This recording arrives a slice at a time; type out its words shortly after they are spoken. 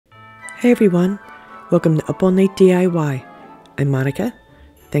Hey everyone, welcome to Up All Night DIY. I'm Monica.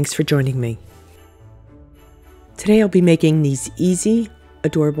 Thanks for joining me. Today I'll be making these easy,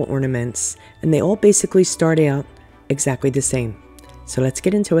 adorable ornaments, and they all basically start out exactly the same. So let's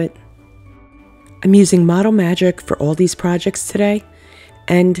get into it. I'm using Model Magic for all these projects today,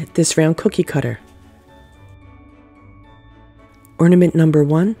 and this round cookie cutter. Ornament number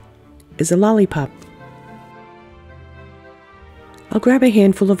 1 is a lollipop. I'll grab a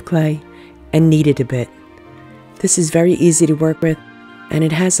handful of clay and knead it a bit. This is very easy to work with, and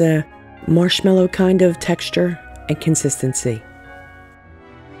it has a marshmallow kind of texture and consistency.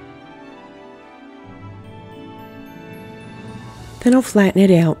 Then I'll flatten it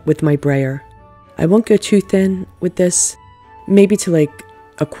out with my brayer. I won't go too thin with this, maybe to like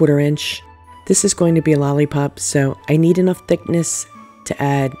a 1/4 inch. This is going to be a lollipop, so I need enough thickness to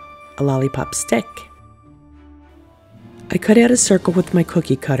add a lollipop stick. I cut out a circle with my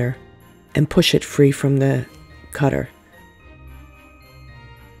cookie cutter and push it free from the cutter.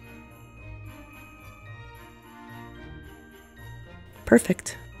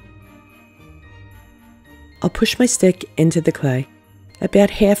 Perfect. I'll push my stick into the clay, about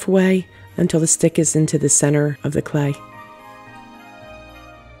halfway until the stick is into the center of the clay.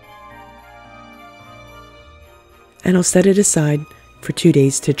 And I'll set it aside for 2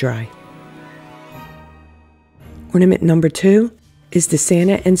 days to dry. Ornament number 2 is the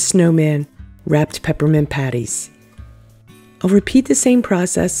Santa and Snowman wrapped peppermint patties. I'll repeat the same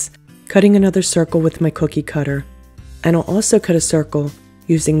process, cutting another circle with my cookie cutter, and I'll also cut a circle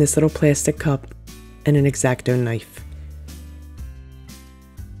using this little plastic cup and an X-OXO knife.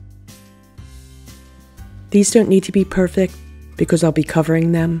 These don't need to be perfect because I'll be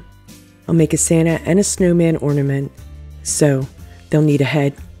covering them. I'll make a Santa and a snowman ornament, so they'll need a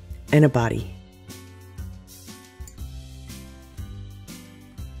head and a body.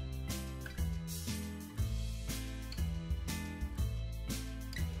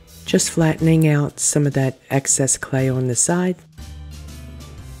 Just flattening out some of that excess clay on the side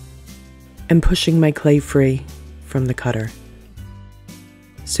and pushing my clay free from the cutter.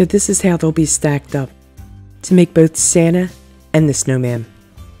 So this is how they'll be stacked up to make both Santa and the snowman.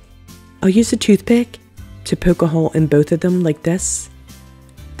 I'll use a toothpick to poke a hole in both of them like this.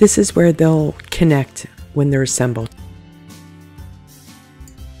 This is where they'll connect when they're assembled.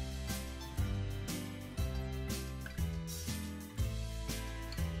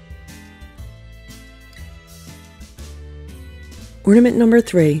 Ornament number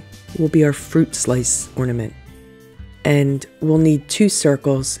 3 will be our fruit slice ornament, and we'll need 2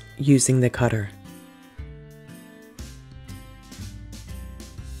 circles using the cutter.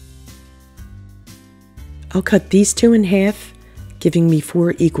 I'll cut these 2 in half, giving me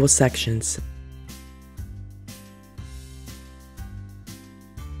 4 equal sections.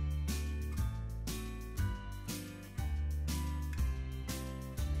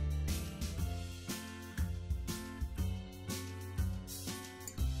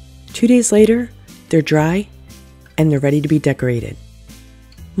 Two days later, they're dry and they're ready to be decorated.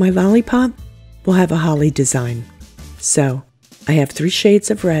 My lollipop will have a holly design. So I have 3 shades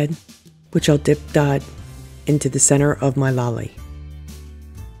of red, which I'll dip dot into the center of my lolly.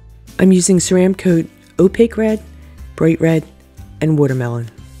 I'm using Ceram Coat Opaque Red, Bright Red, and Watermelon.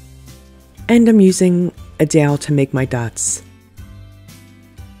 And I'm using a dowel to make my dots.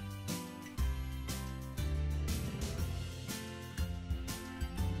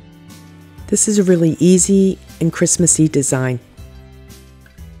 This is a really easy and Christmassy design.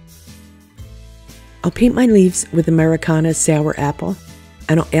 I'll paint my leaves with Americana Sour Apple,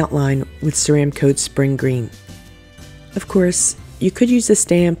 and I'll outline with Ceram Coat Spring Green. Of course, you could use a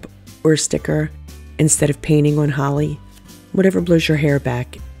stamp or a sticker instead of painting on holly, whatever blows your hair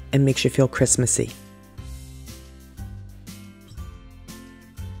back and makes you feel Christmassy.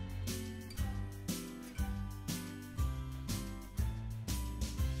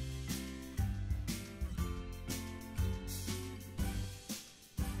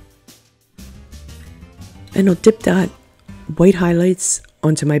 And I'll dip dot white highlights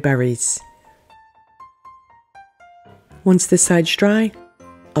onto my berries. Once this side's dry,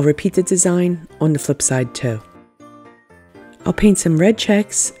 I'll repeat the design on the flip side too. I'll paint some red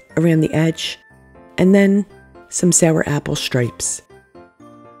checks around the edge and then some sour apple stripes.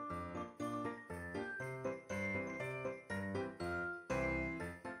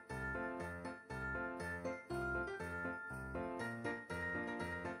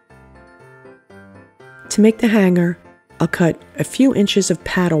 To make the hanger, I'll cut a few inches of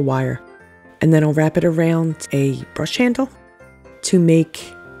paddle wire and then I'll wrap it around a brush handle to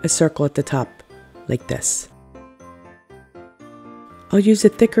make a circle at the top like this. I'll use a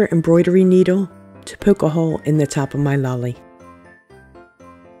thicker embroidery needle to poke a hole in the top of my lolly.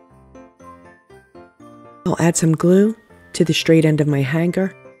 I'll add some glue to the straight end of my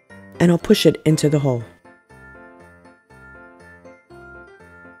hanger and I'll push it into the hole.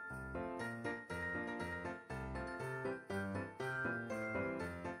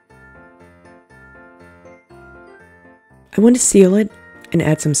 I want to seal it and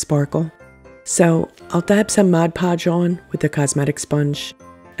add some sparkle, so I'll dab some Mod Podge on with a cosmetic sponge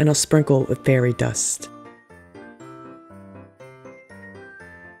and I'll sprinkle it with fairy dust.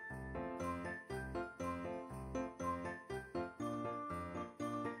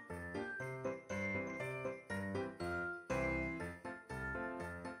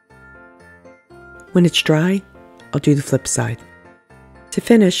 When it's dry, I'll do the flip side. To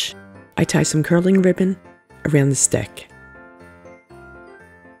finish, I tie some curling ribbon around the stick.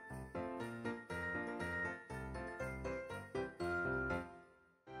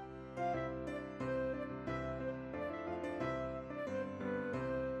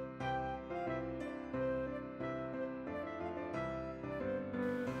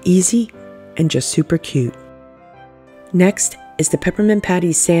 Easy and just super cute. Next is the Peppermint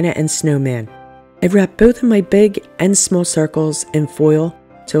Patty Santa and Snowman. I've wrapped both of my big and small circles in foil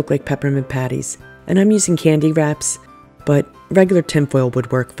to look like peppermint patties, and I'm using candy wraps, but regular tinfoil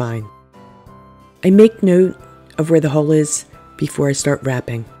would work fine. I make note of where the hole is before I start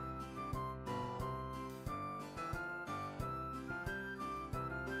wrapping.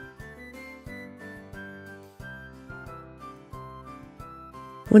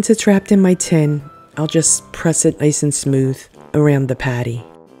 Once it's wrapped in my tin, I'll just press it nice and smooth around the patty.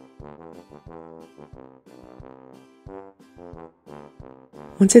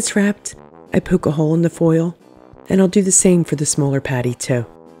 Once it's wrapped, I poke a hole in the foil, and I'll do the same for the smaller patty too.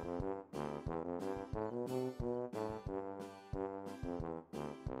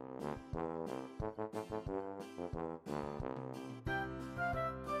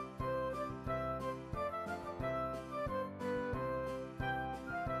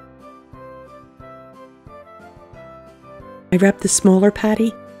 I wrap the smaller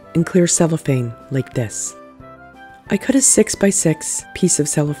patty in clear cellophane like this. I cut a 6x6 piece of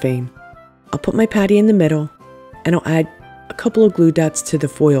cellophane. I'll put my patty in the middle and I'll add a couple of glue dots to the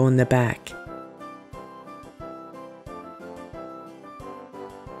foil in the back.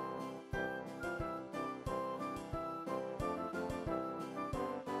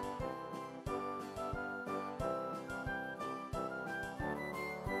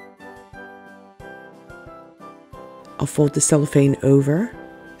 I'll fold the cellophane over,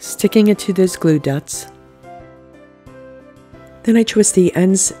 sticking it to those glue dots. Then I twist the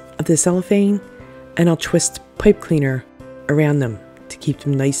ends of the cellophane and I'll twist pipe cleaner around them to keep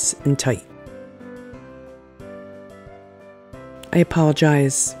them nice and tight. I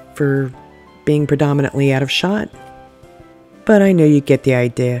apologize for being predominantly out of shot, but I know you get the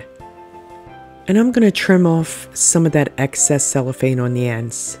idea. And I'm going to trim off some of that excess cellophane on the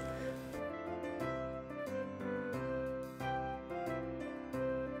ends.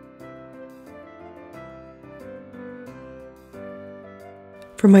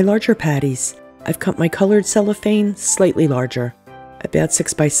 For my larger patties, I've cut my colored cellophane slightly larger, about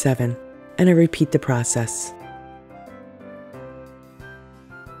 6x7, and I repeat the process.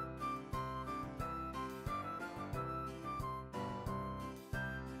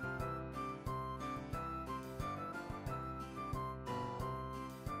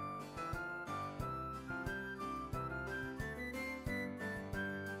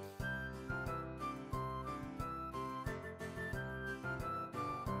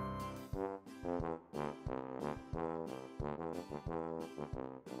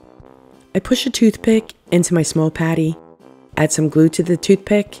 I push a toothpick into my small patty, add some glue to the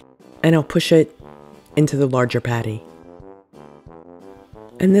toothpick, and I'll push it into the larger patty.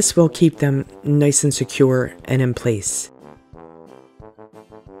 And this will keep them nice and secure and in place.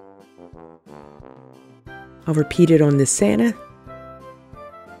 I'll repeat it on the Santa.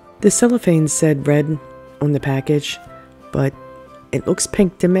 The cellophane said red on the package, but it looks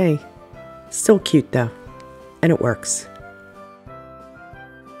pink to me. Still cute though, and it works.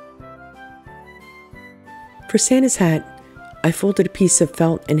 For Santa's hat, I folded a piece of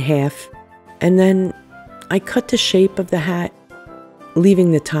felt in half, and then I cut the shape of the hat,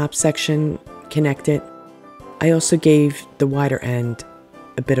 leaving the top section connected. I also gave the wider end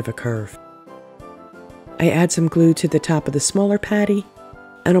a bit of a curve. I add some glue to the top of the smaller patty,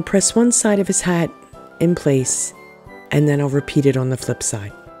 and I'll press one side of his hat in place, and then I'll repeat it on the flip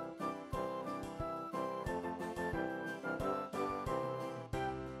side.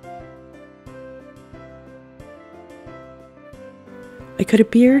 cut a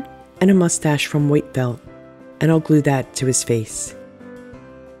beard and a mustache from white felt, and I'll glue that to his face.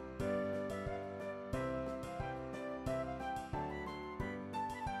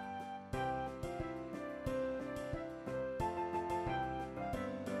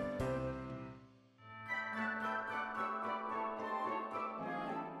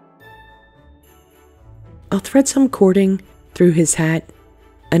 I'll thread some cording through his hat,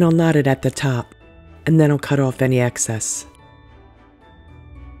 and I'll knot it at the top, and then I'll cut off any excess.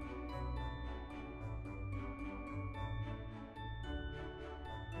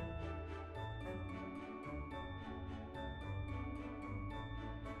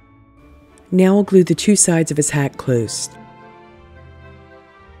 Now I'll glue the two sides of his hat closed.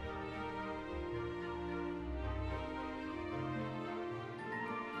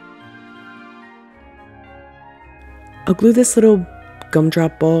 I'll glue this little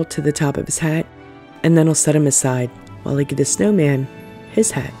gumdrop ball to the top of his hat, and then I'll set him aside while I give the snowman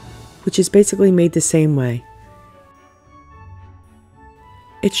his hat, which is basically made the same way.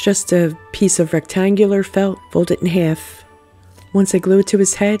 It's just a piece of rectangular felt, fold it in half. Once I glue it to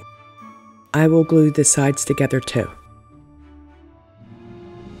his head, I will glue the sides together too.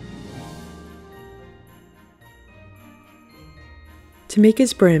 To make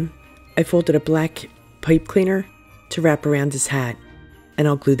his brim, I folded a black pipe cleaner to wrap around his hat, and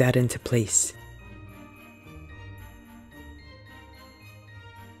I'll glue that into place.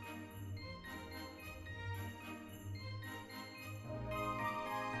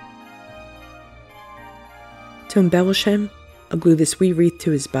 To embellish him, I'll glue this wee wreath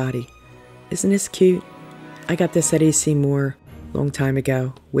to his body. Isn't this cute? I got this at AC Moore a long time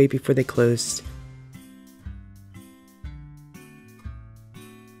ago, way before they closed.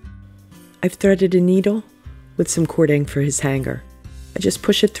 I've threaded a needle with some cording for his hanger. I just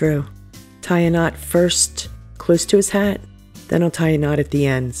push it through. Tie a knot first close to his hat, then I'll tie a knot at the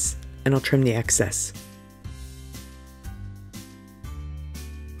ends, and I'll trim the excess.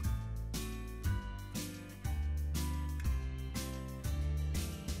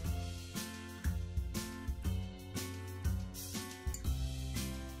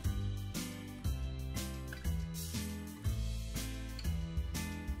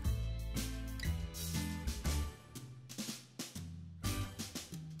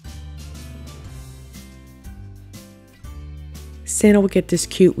 Santa will get this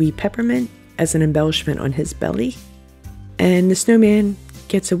cute wee peppermint as an embellishment on his belly, and the snowman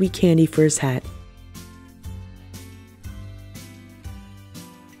gets a wee candy for his hat.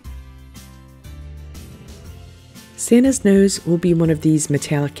 Santa's nose will be one of these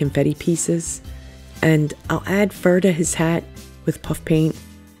metallic confetti pieces, and I'll add fur to his hat with puff paint,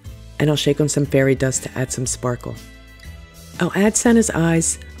 and I'll shake on some fairy dust to add some sparkle. I'll add Santa's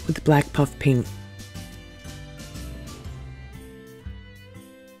eyes with black puff paint.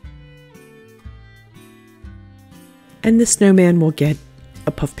 And the snowman will get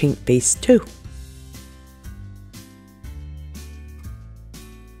a puff paint face too.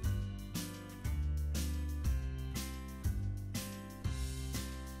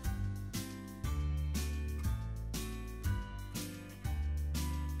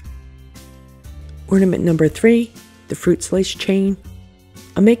 Ornament number 3, the fruit slice chain.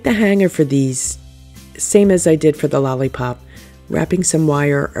 I'll make the hanger for these, same as I did for the lollipop, wrapping some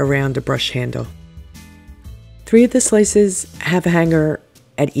wire around a brush handle. 3 of the slices have a hanger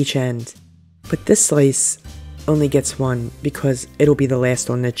at each end, but this slice only gets one because it'll be the last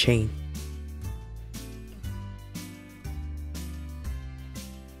on the chain.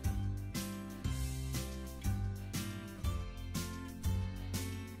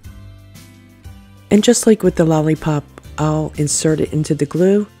 And just like with the lollipop, I'll insert it into the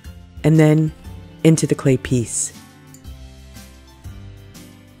glue and then into the clay piece.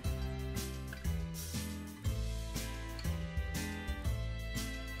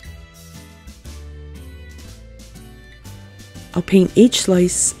 I'll paint each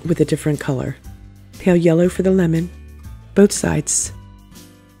slice with a different color. Pale yellow for the lemon, both sides.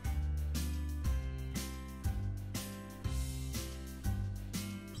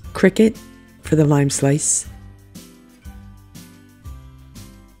 Cricket for the lime slice.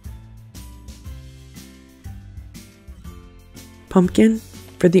 Pumpkin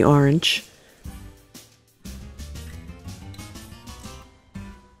for the orange.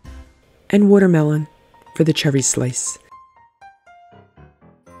 And watermelon for the cherry slice.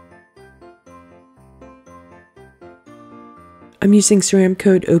 I'm using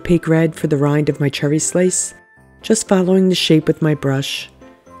Ceramcoat Opaque Red for the rind of my cherry slice, just following the shape with my brush,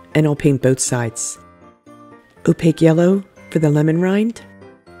 and I'll paint both sides. Opaque Yellow for the lemon rind.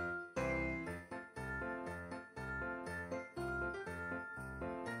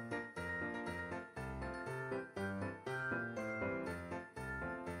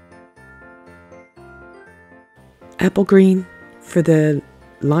 apple green for the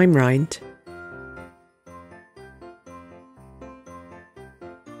lime rind,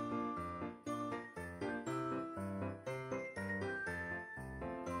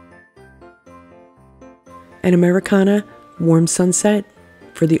 and Americana Warm Sunset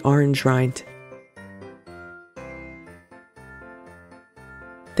for the orange rind.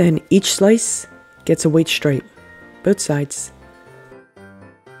 Then each slice gets a white stripe, both sides.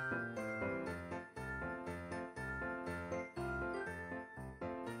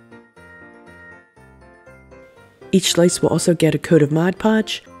 Each slice will also get a coat of Mod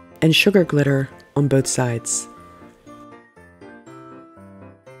Podge and sugar glitter on both sides.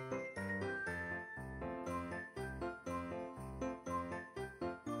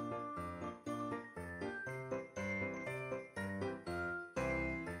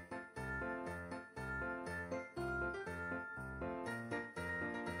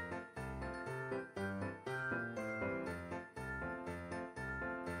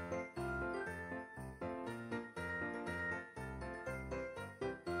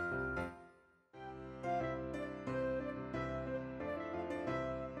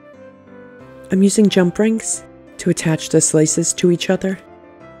 I'm using jump rings to attach the slices to each other.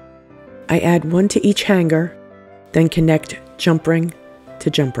 I add one to each hanger, then connect jump ring to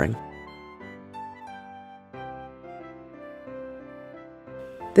jump ring.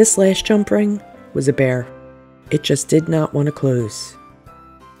 This last jump ring was a bear. It just did not want to close.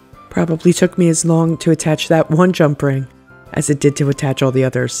 Probably took me as long to attach that one jump ring as it did to attach all the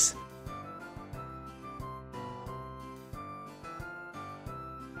others.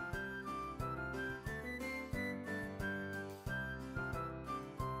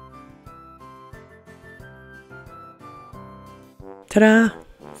 Ta-da!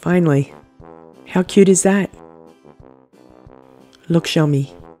 Finally. How cute is that? Looks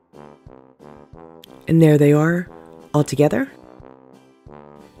yummy. And there they are, all together.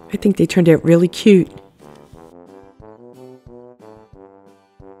 I think they turned out really cute.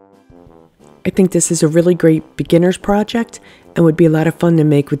 I think this is a really great beginner's project and would be a lot of fun to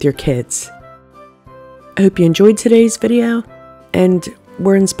make with your kids. I hope you enjoyed today's video and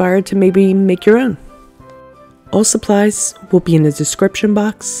were inspired to maybe make your own. All supplies will be in the description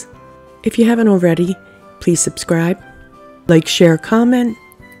box. If you haven't already, please subscribe, like, share, comment,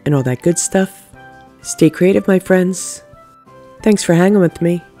 and all that good stuff. Stay creative, my friends. Thanks for hanging with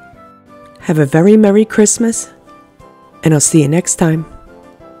me. Have a very Merry Christmas, and I'll see you next time.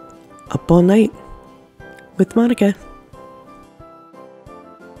 Up all night with Monica.